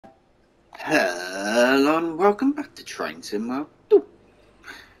Hello and welcome back to Train Sim World.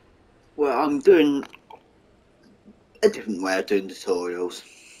 Well, I'm doing a different way of doing tutorials.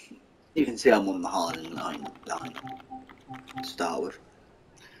 You can see I'm on the Highland line to start with.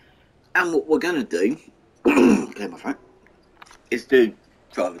 And what we're going to do, clear my throat, is do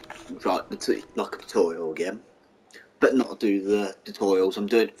drive like a tutorial again. But not do the tutorials, I'm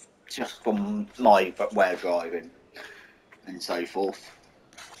doing it just from my way of driving and so forth.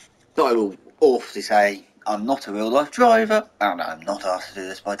 So I will awfully say I'm not a real life driver and I'm not asked to do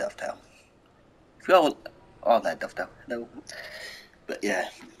this by Dovetail. If you are there, Dovetail, hello. But yeah,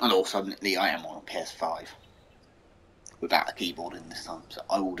 and also admittedly I am on a PS5 without a keyboard in this time, so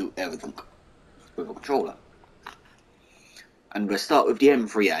I will do everything with a controller. And we'll start with the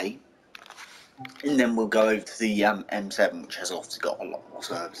M3A, and then we'll go over to the M7, which has obviously got a lot more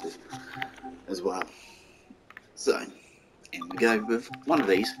services as well. So, in we go with one of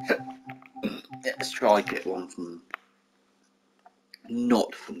these. Let's try get one from,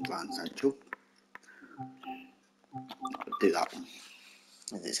 not from Grand Central. I'll do that one.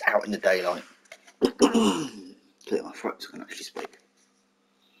 And it's out in the daylight. Clear my throat so I can actually speak.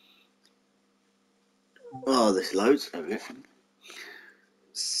 Oh, this loads. There we go.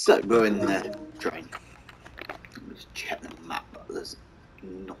 So, we're in the train. Let me just check the map, but there's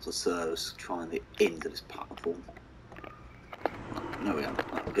not a service trying to get into this platform. No, we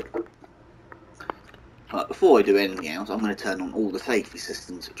haven't. That's good. Right, before I do anything else, I'm going to turn on all the safety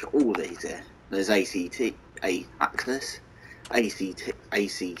systems, which are all these here. There's ACT, access, ATC,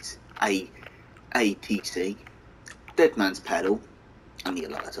 dead man's pedal, and the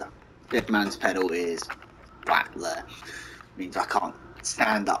alerter. Dead man's pedal is flat there. Means I can't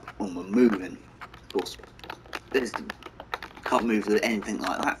stand up when we're moving. Of course, can't move anything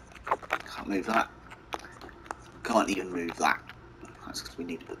like that. Can't move that. Can't even move that. That's because we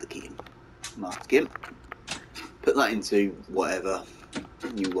need to put the key in. Mask in. Put that into whatever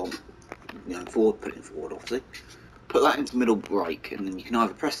you want. Forward, put it forward obviously. Put that into middle brake, and then you can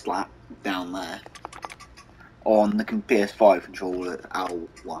either press that down there on the PS5 controller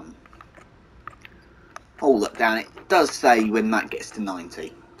L1. Hold that down. It does say when that gets to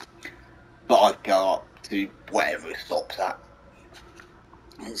 90, but I go up to whatever it stops at.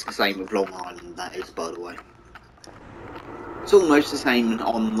 It's the same with Long Island, that is, by the way. It's almost the same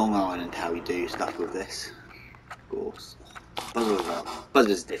on Long Island how we do stuff with this. Of course.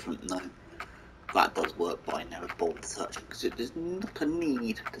 Buzzer's different though. That does work, but I never bothered to touch it because it does not a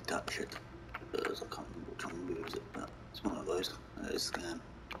need to touch it. I can't remember which one moves it, but it's one of those. There's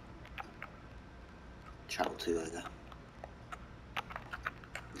channel 2 over.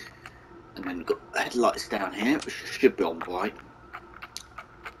 And then we've got headlights down here, which should be on bright.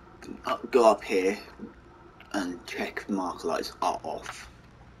 Go up here and check if marker lights are off.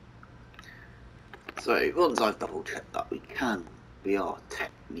 So once I've double checked that we are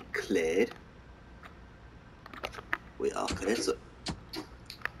technically cleared. We are cleared, so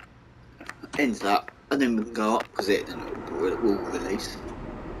ends that, and then we can go up because it will release.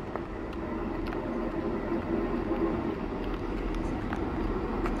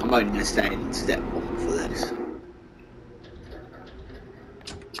 I'm only going to stay in step 1 for this.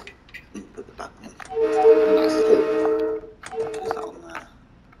 Put the back in. And that's the whole. Is that on there?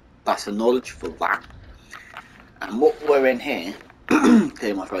 That's the knowledge for that. And what we're in here,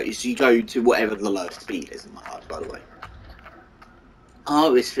 clear my throat, is you go to whatever the lowest speed is in my heart, by the way.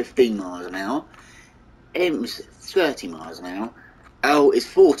 R is 15 miles an hour, M is 30 miles an hour, L is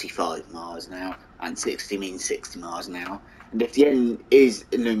 45 miles an hour, and 60 means 60 miles an hour. And if the N is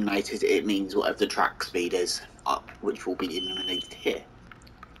illuminated, it means whatever the track speed is up, which will be illuminated here.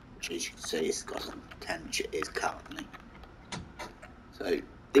 Which, as you can see, it's got some 10, which it is currently. So,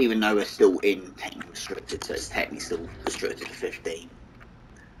 even though we're still in technically restricted, so it's technically still restricted to 15.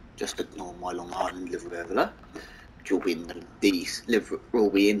 Just ignore my Long Island livery over there, which will be in these will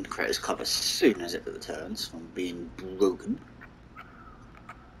be in Creators Club as soon as it returns from being broken.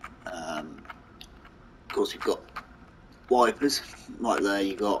 Of course, you've got wipers right there.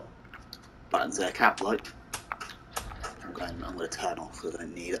 You've got buttons there, cap light. I'm going to turn off because I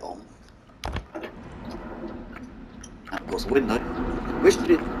don't need it on. And of course, a window, which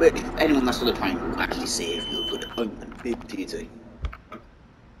anyone that's on the train will actually see if you put it open.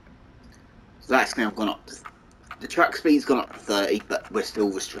 So that's now gone up. The track speed's gone up to 30, but we're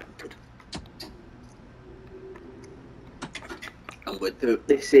still restricted. And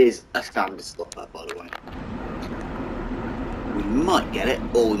this is a standard stopper, by the way. We might get it,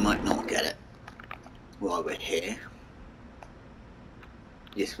 or we might not get it. While we're here.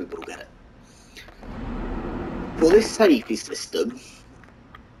 Yes, we will get it. For this safety system,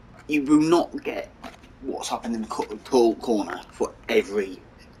 you will not get what's happening in the corner for every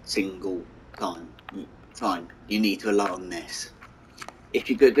single time. You need to rely on this. If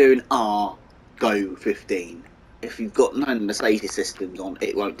you're doing R, go 15. If you've got none of the safety systems on,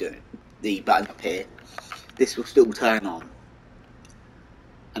 it won't do it. The button up here, this will still turn on.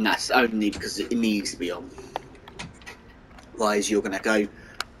 And that's only because it needs to be on. Otherwise you're going to go,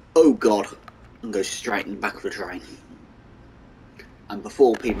 oh god, and go straight in the back of the train. And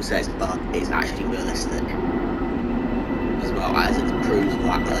before people say it's a bug, it's actually realistic. As well as it proves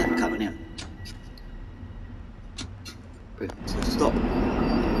that they're coming in. Bring it to a stop.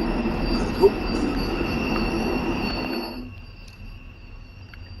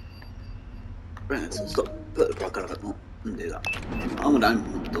 Bring it to a stop. Put the brake on a bit more and do that. I'm going to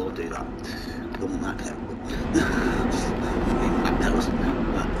open the door and do that. Don't want that pedal. That pedals.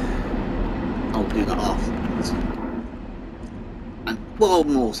 I'll do that afterwards. And while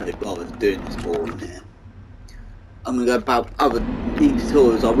I'm also bothered doing this boring here, I'm going to go about other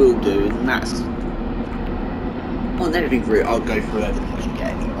tutorials I will do, and that's on anything through it. I'll go through everything I can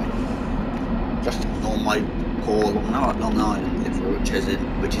get anyway. Just ignore my poor Long Island liver,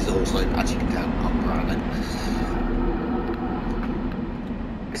 which is also, as you can tell, upgraded.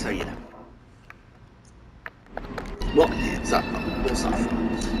 So yeah. What is that? What's that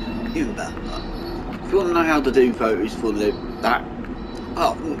for? Even better. If you want to know how to do photos for that,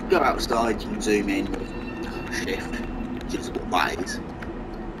 go outside, you can zoom in with shift, which is what that is.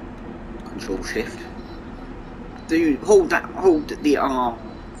 Control shift. Hold the R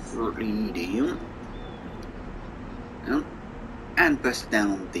 3D and press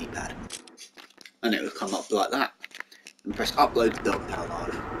down on the D-pad, and it will come up like that. And press upload to Dovetail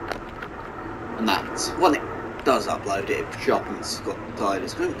Live, and that's when it does upload it. If shop and Scott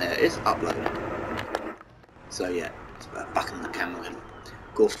Tyler's home, there it is uploaded. So yeah, it's back in the camera again.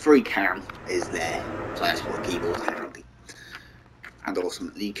 Of course, free cam is there, so that's what the keyboard's handy. And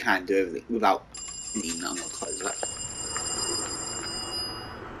ultimately, you can do everything without needing. I'm gonna close that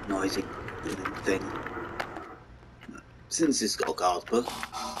noisy thing. Since it's got a guard bug,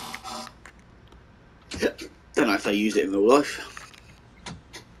 don't know if they use it in real life.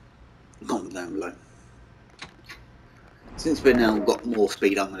 Comment down below. Since we've now got more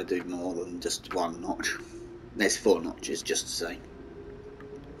speed, I'm going to do more than just one notch. There's 4 notches, just to say.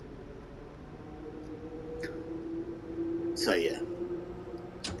 So yeah,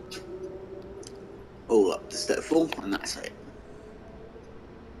 all up to step 4, and that's it.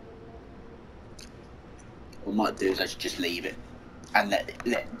 What I might do is actually just leave it and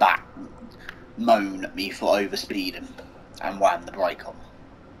let that moan at me for overspeeding and wham the brake on,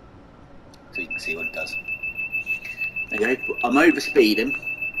 so you can see what it does. There you go. I'm overspeeding,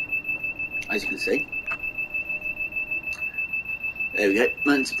 as you can see. There we go.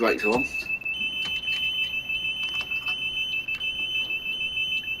 Emergency brakes are on.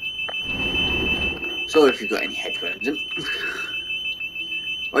 Sorry if you've got any headphones in.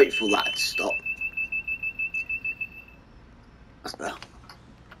 Wait for that to stop. That's better.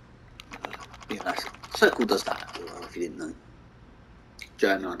 Yeah, that's, Circle does that as well, if you didn't know.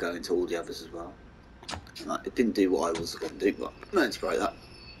 Joe and I go into all the others as well. It didn't do what I was going to do, but emergency brake that.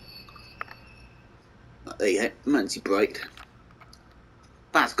 There you go, emergency brake.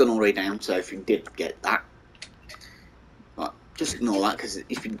 That's gone all the way down, so if you did get that, just ignore that, because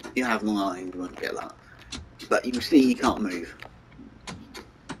if you have long line, you won't get that. But you can see you can't move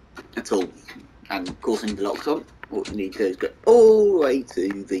at all. And of course, when the lock's on, what you need to do is go all the way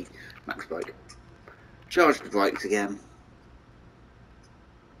to the max brake. Charge the brakes again.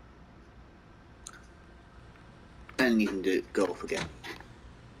 Then you can go off again.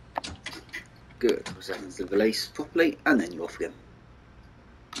 Good. Seconds to release properly, and then you're off again.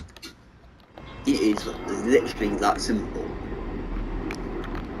 It is literally that simple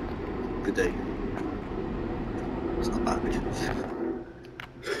to do. It's not bad.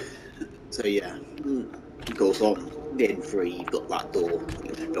 So yeah, of course on the M3 you've got that door,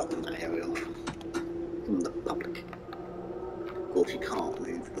 you're blocking that area off from the public. Of course you can't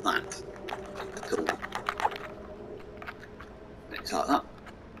move with that at all. It's like that.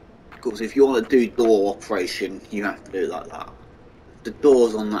 Of course if you want to do door operation, you have to do it like that. The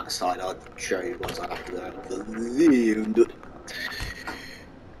doors on that side, I'll show you what I have to go over.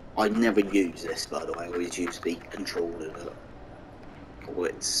 I never use this, by the way. I always use the controller. Or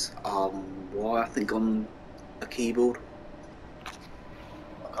it's I think on a keyboard.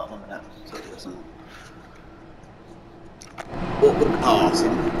 I can't remember that. So it doesn't. What we're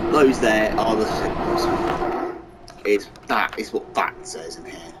passing, those there are the signals. That is what that says in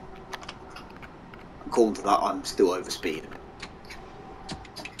here. According to that, I'm still overspeeding.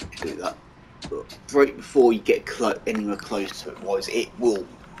 do that. But right before you get anywhere close to it, otherwise it will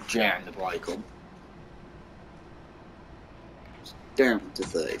jam the brake on. Down to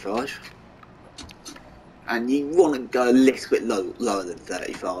 35. And you want to go a little bit lower than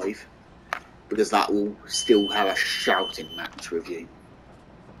 35, because that will still have a shouting match with you.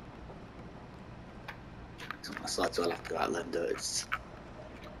 It's on my side, so I'll have to go out and do it.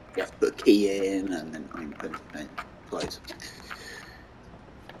 You have to put a key in and then open and close.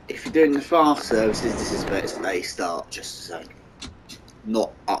 If you're doing the fast services, this is where they start, just to say.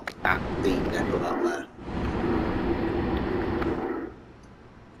 Not up at the level up there.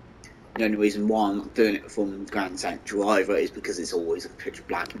 The only reason why I'm not doing it from Grand Saint Driver is because it's always pitch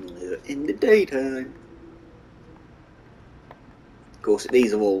black in the daytime. Of course,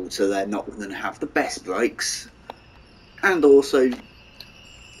 these are all, so they're not going to have the best brakes, and also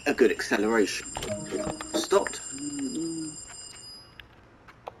a good acceleration. Stopped.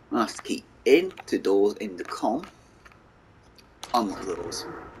 Nice to keep in to doors in the com. Unlock doors.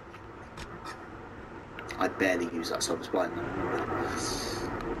 I barely use that, so I'm explaining that.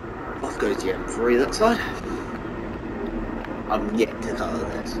 Off goes the M3 that side. I'm yet to cover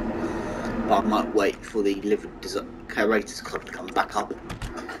this, but I might wait for the Curators Club to come back up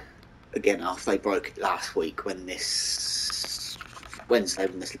again after they broke it last week when this Wednesday,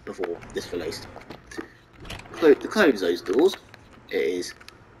 before this released. To close those doors, it is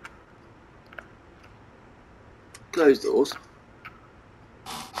close doors.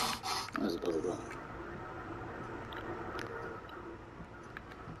 There's a buzzer there.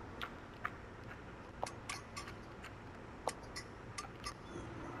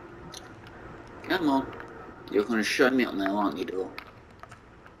 Come on, you're going to show me up now, aren't you, door?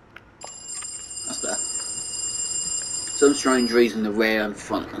 That's better. Some strange reason the rear and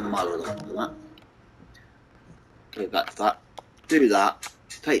front and motor lock on that. Go back to that. Do that.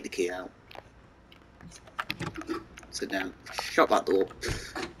 Take the key out. Sit down. Shut that door.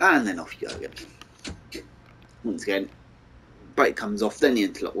 And then off you go again. Once again, brake comes off, then the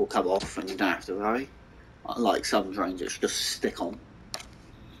interlock will come off and you don't have to worry. Unlike some trains, which just stick on.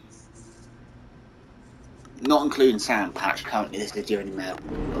 Not including sound patch, currently this is the only mail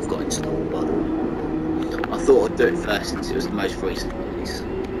I've got installed, but I thought I'd do it first since it was the most recent release.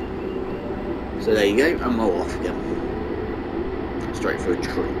 So there you go, and we're off again. Straight for a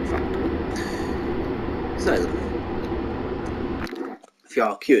tree, in fact. So then, if you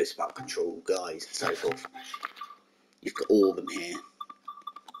are curious about control guides and so forth, you've got all of them here.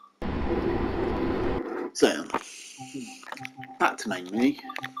 So, back to main menu.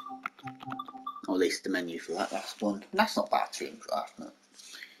 Or at least the menu for that last one. That's not battery in draft, no.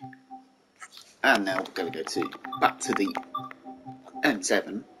 And now we're going to go back to the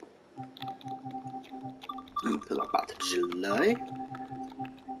M7. And put that back to July.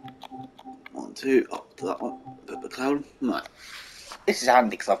 1, 2, up to that one. Put the cloud. Right. This is handy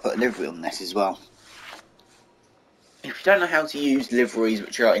because I put a livery on this as well. If you don't know how to use liveries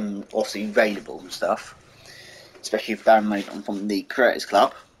which are obviously available and stuff, especially if you download them from the Creators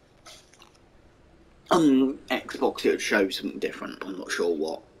Club, on Xbox it would show something different, I'm not sure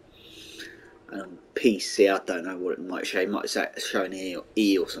what. PC, I don't know what it might show. It might show an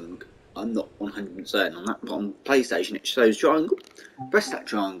E or something. I'm not 100% certain on that, but on PlayStation it shows triangle. Press that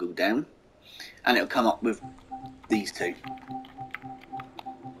triangle down and it'll come up with these two.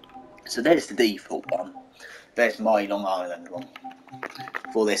 So there's the default one. There's my Long Island one.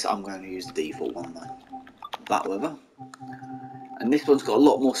 For this I'm going to use the default one though. That weather. And this one's got a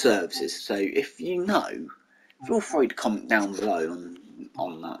lot more services, so if you know, feel free to comment down below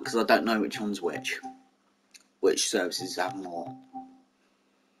on that, because I don't know which one's which services have more.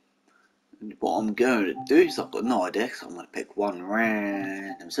 And what I'm going to do is, I've got no idea, because I'm going to pick one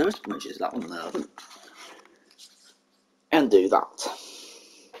random service, which is that one there, and do that.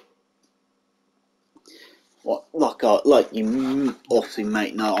 Like you obviously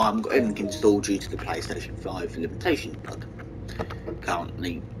may know, I haven't got anything installed due to the PlayStation 5 limitation bug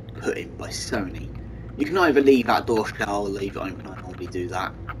currently put in by Sony. You can either leave that door shut or leave it open. I normally do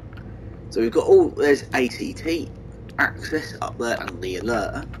that. So we've got there's ACT access up there and the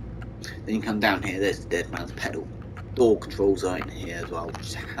alerter. Then you come down here, there's the dead man's pedal. Door controls are in here as well, which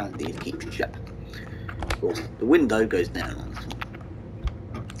is handy if it keeps you shut. Of course, the window goes down on this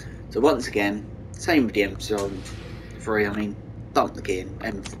one. So once again, same with the M3, I mean, dump the key in,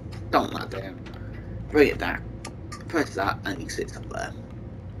 dump that down, bring it down, press that, and you sit up there.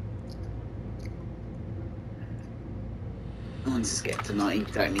 Once it gets to 90, you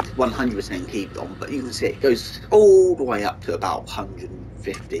don't need to 100% keep it on, but you can see it goes all the way up to about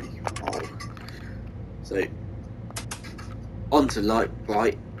 150 odd. So, onto light,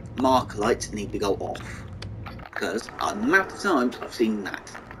 bright, marker lights need to go off, because the amount of times I've seen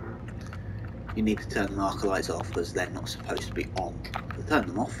that. You need to turn the marker lights off because they're not supposed to be on. So turn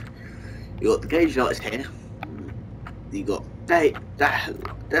them off. You got the gauge lights here. You got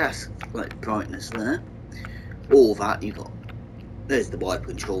that's like brightness there. All that you got. There's the wiper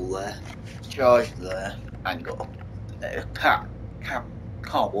control there. Charge there, and you got a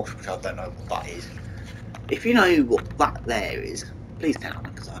car wash, which I don't know what that is. If you know what that there is, please tell me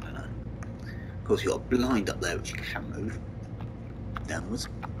because I don't know. Of course, you got a blind up there which you can move downwards.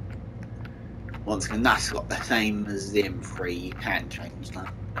 Once again, that's got the same as the M3, you can change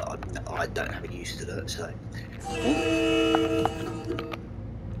that, but I don't have it used to it, so.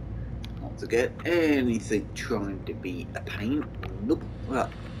 Not to get anything trying to be a pain. Nope. Well,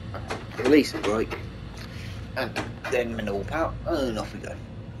 release the brake, and then minimal power, and off we go.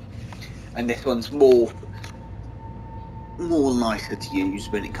 And this one's more nicer to use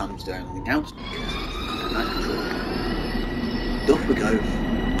when it comes to anything else. Off we go.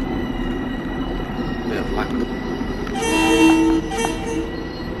 If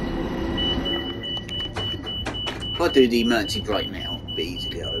I do the emergency brake now, it'll be easy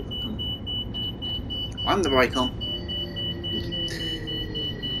to get over. I'm the brake on.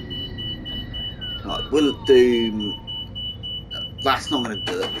 Right, we'll do. That's not going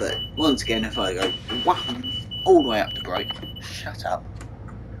to do it, but once again, if I go all the way up the brake, shut up.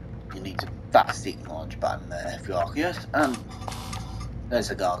 You need to. That's the acknowledge button there if you are curious. There's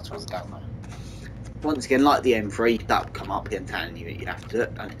the guardrails down there. Once again, like the M3, that will come up here and telling you that you have to do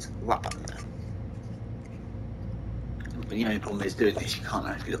it, and it's right button there. But the only problem is doing this, you can't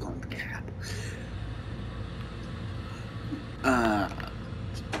actually look on the cab.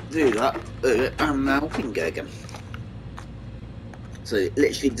 Do that, and now we can go again. So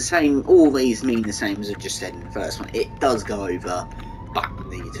literally the same, all these mean the same as I just said in the first one. It does go over back in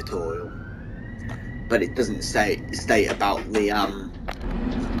the tutorial, but it doesn't state about the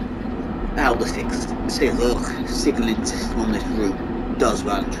how the signalling system on this route does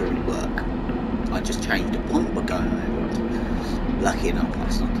well and truly work. I just changed the point by going over it. Lucky enough,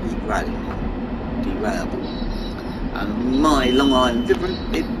 that's not derailable. And my Long Island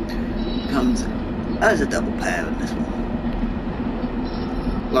Vibrant, it comes as a double pair in this one.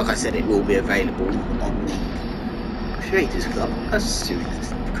 Like I said, it will be available on the Creators Club as soon as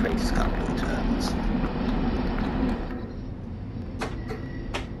the Creators Club returns.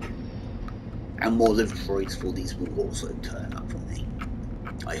 And more liveries for these will also turn up for me,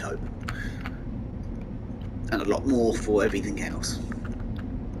 I hope. And a lot more for everything else.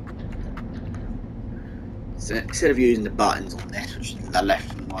 So instead of using the buttons on this, which is the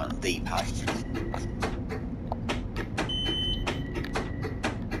left and right on the D-pad,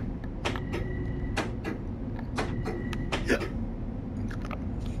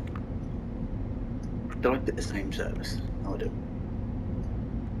 do I get the same service? No, I do.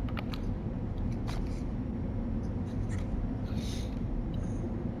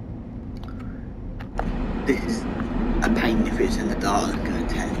 This is a pain if it's in the dark, I'm going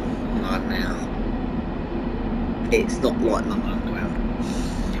to tell you right now. It's not like my underground.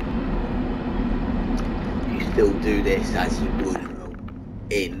 You still do this as you would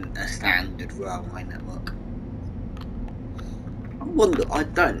in a standard railway network. I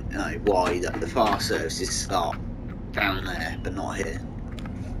don't know why that the fast services start down there but not here.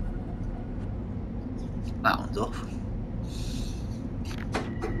 That one's off.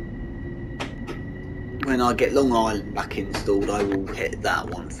 When I get Long Island back installed, I will hit that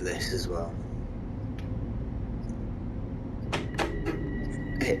one for this as well.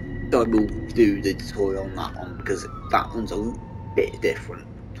 I will do the tutorial on that one because that one's a bit different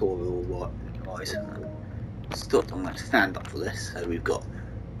tutorial-wise. I'm going to stand up for this. So we've got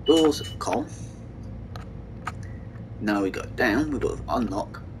doors of com. Now we go down. We've got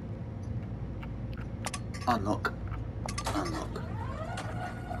unlock, unlock, unlock.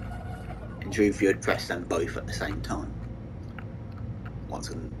 Ensure if you had pressed them both at the same time. Once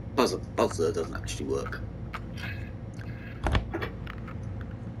again, buzzer doesn't actually work.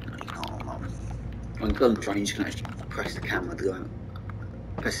 No, you can't on that one. On gun trains, you can actually press the camera to go.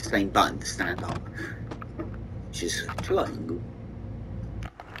 Press the same button to stand up. Which is triangle.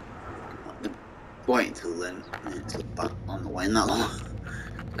 Wait until then, it's a button on the way in that one.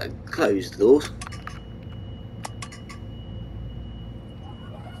 So close the doors.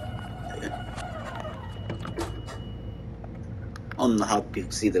 On the hub you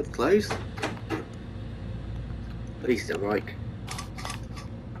can see they've closed. Please to right.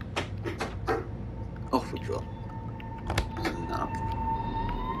 Off we drop. And up.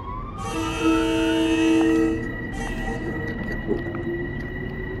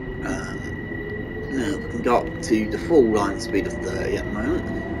 can go up to the full line speed of 30 at the moment,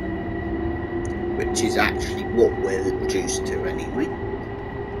 which is actually what we're reduced to anyway,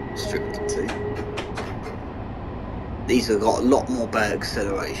 restricted to. These have got a lot more better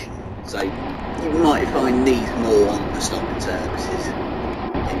acceleration, so you might find these more on the stopping services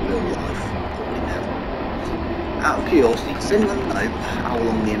in real life, probably never. Out of curiosity, does anyone know how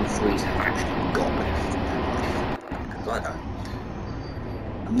long the M3s have actually got left in their life? Because I don't.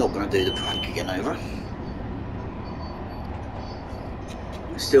 I'm not going to do the prank again over.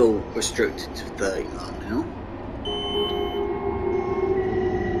 We're still restricted to 30 right now.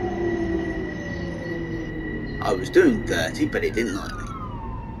 I was doing 30, but it didn't like me.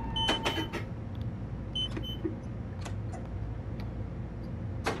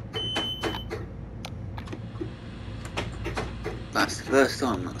 That's the first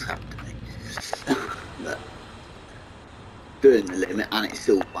time that's happened to me. But doing the limit and it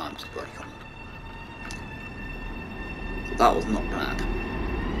still bumps to brake on. So that was not bad.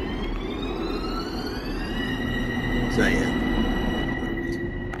 So yeah.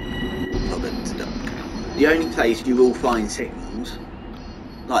 The only place you will find signals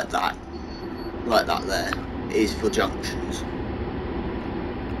like that there, is for junctions.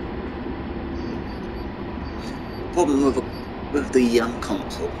 Problem with the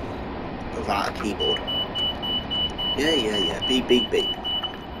console without a keyboard. Yeah, beep beep beep.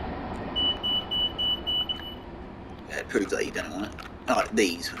 Yeah, it proves that you don't want it. Like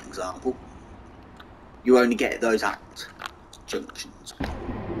these, for example. You only get those at junctions.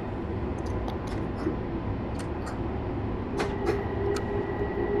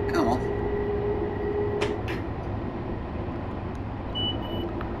 Come on.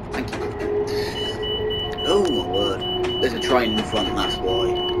 Thank you. Oh my word. There's a train in front, that's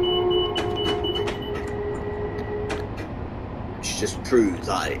why. Which just proves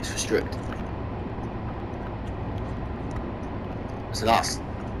that it's restricted. So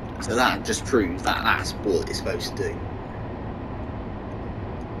that just proves that that's what it's supposed to do.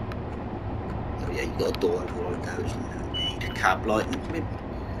 So yeah, you've got a door override there, which you don't need. Cab light.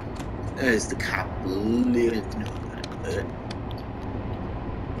 There's the cab light.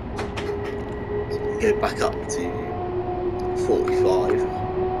 Go back up to 45.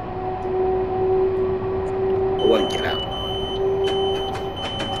 I won't get out.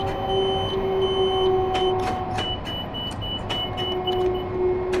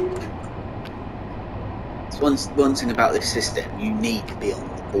 So one thing about this system, you need to be on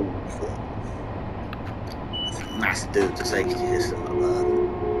the ball for it. I think that's to do with the safety system alone.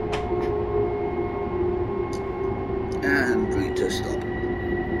 And bring it to a stop.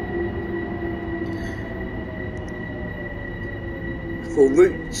 For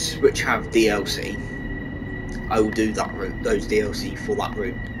routes which have DLC, I will do that route, those DLC for that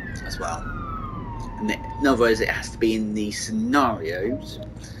route as well. And in other words, it has to be in these scenarios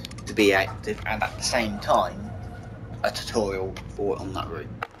to be active, and at the same time, a tutorial for it on that route.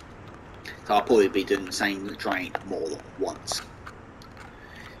 So I'll probably be doing the same train more than once,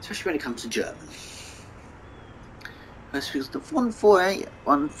 especially when it comes to German. Because the 148,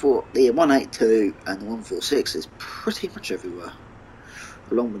 the 182, and the 146 is pretty much everywhere,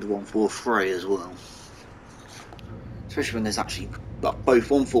 along with the 143 as well. Especially when there's actually both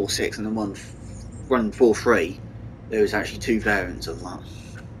 146 and the 143. There is actually two variants of that,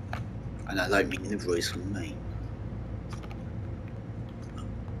 and I don't mean liveries from me.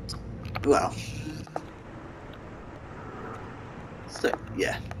 Well, so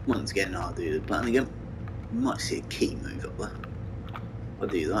yeah, once again I'll do the button again. You might see a key move up there. I'll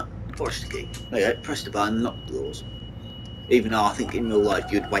do that. Push the key. There you go, press the button, lock the doors. Even though I think in real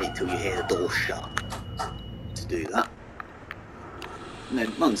life you'd wait till you hear the door shut to do that. And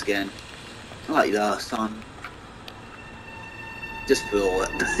then once again, like last time, just for it,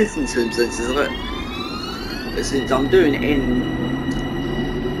 in some senses of it. But since I'm doing it in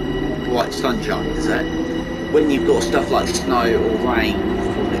bright sunshine, is it? When you've got stuff like snow or rain,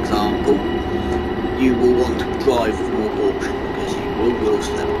 for example, you will want to drive with more caution because you will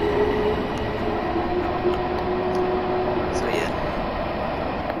slip. So yeah.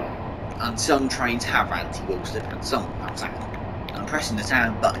 And some trains have anti-wheel slip and some have sound. I'm pressing the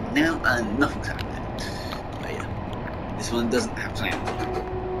sound button now and nothing's happening. But yeah, this one doesn't have sound.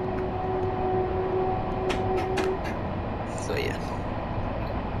 So yeah.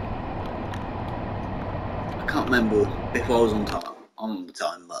 I can't remember if I was on the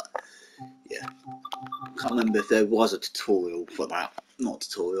time, but yeah. I can't remember if there was a tutorial for that. Not a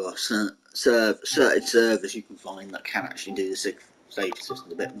tutorial, a certain servers you can find that can actually do the safety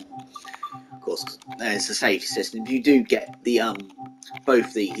system a bit more. Of course, there's a safety system. You do get the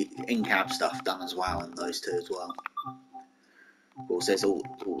both the in-cab stuff done as well, and those two as well. Of course, there's all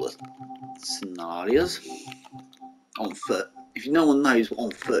the scenarios on foot. If no one knows what on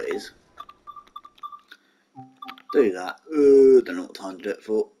foot is, do that. Don't know what time to do it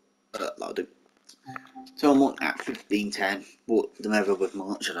for. That'll do. So I'm on at 15:10. What the weather with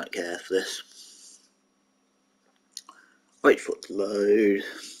March, I don't care for this. Wait for it to load.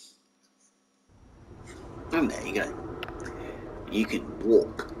 And there you go. You can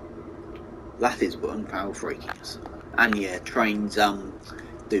walk. That is what unpowered braking is. And yeah, trains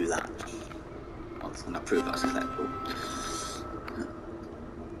do that. I'm just gonna prove that's acceptable.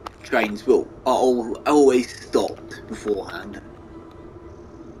 Trains are always stopped beforehand.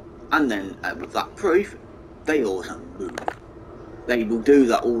 And then with that proof, they also move. They will do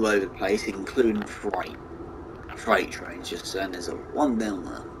that all over the place, including freight trains. Just saying, there's a one down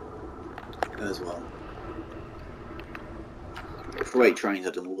there as well. Freight trains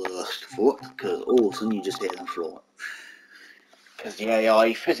are the worst for it, because all of a sudden you just hear them fly. Because the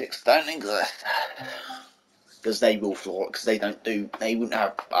AI physics don't exist. Because they will fly, because they wouldn't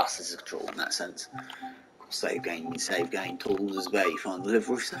have us as a control in that sense. Save game tools is where you find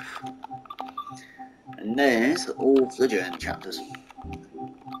delivery stuff. And there's all the journey chapters.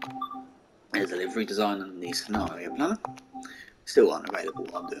 There's delivery design and the scenario planner. Still aren't available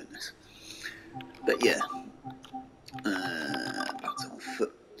while I'm doing this. But yeah. That's on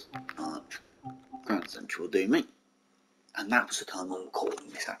foot. Grand Central will do me. And that was the time I'm recording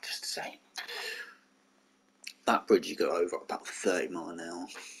this, I have to say. That bridge you go over at about 30 miles an hour.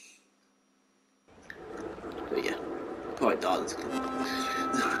 But yeah, quite dark.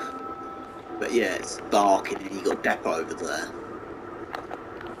 But yeah, it's dark and you got depot over there.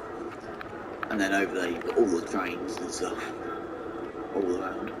 And then over there you've got all the trains and stuff all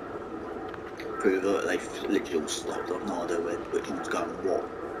around. Prove that they've literally all stopped. I've no idea which one's going what.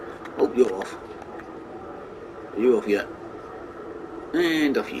 Oh, you're off. Are you off yet?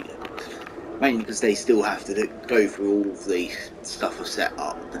 And off you go. Mainly because they still have to go through all of the stuff I've set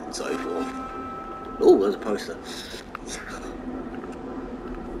up and so forth. Oh, there's a poster.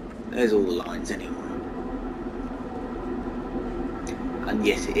 There's all the lines anyway. And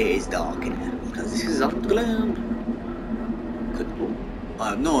yes, it is dark in here because this is underground. I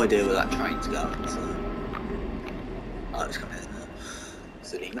have no idea where that train's going, so oh, it's coming in there.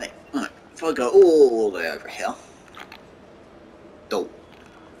 Silly mate. Right, if I go all the way over here,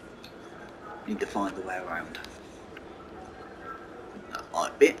 need to find the way around. That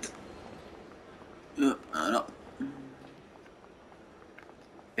might be it. And up.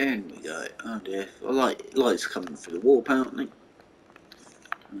 In we go. Oh dear. Light's coming through the wall apparently.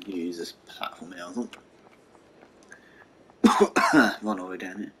 I'll use this platform here, I think. Run all the way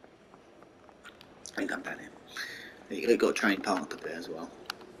down here. And come down here. There you go, got a train parked up there as well.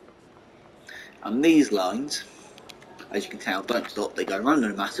 And these lines, as you can tell, don't stop, they go round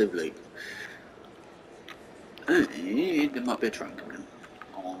in a massive loop. And there might be a train coming in.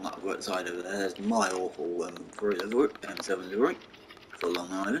 On that right side over there, there's my awful M7A for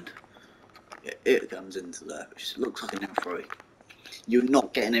Long Island. Yeah, it comes into there, which looks like an M3. You're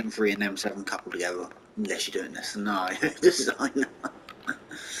not getting M3 and M7 coupled together unless you're doing this scenario design.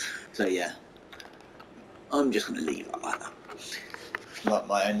 So yeah, I'm just going to leave it like that. Like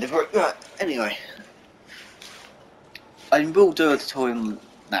my own livery. Right, anyway, I will do a tutorial on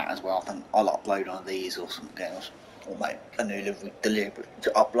that as well. I think I'll upload one of these or something else, or make a new livery delivery to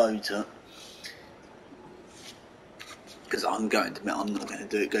upload to it. Because I'm going to admit I'm not going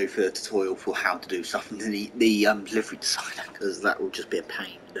to go for a tutorial for how to do stuff in the livery designer, because that will just be a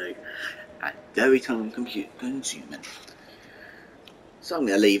pain to do and very time consuming. So I'm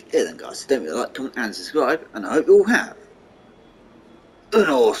going to leave it there then, guys. Don't forget to like, comment and subscribe, and I hope you all have an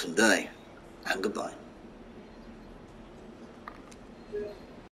awesome day, and goodbye.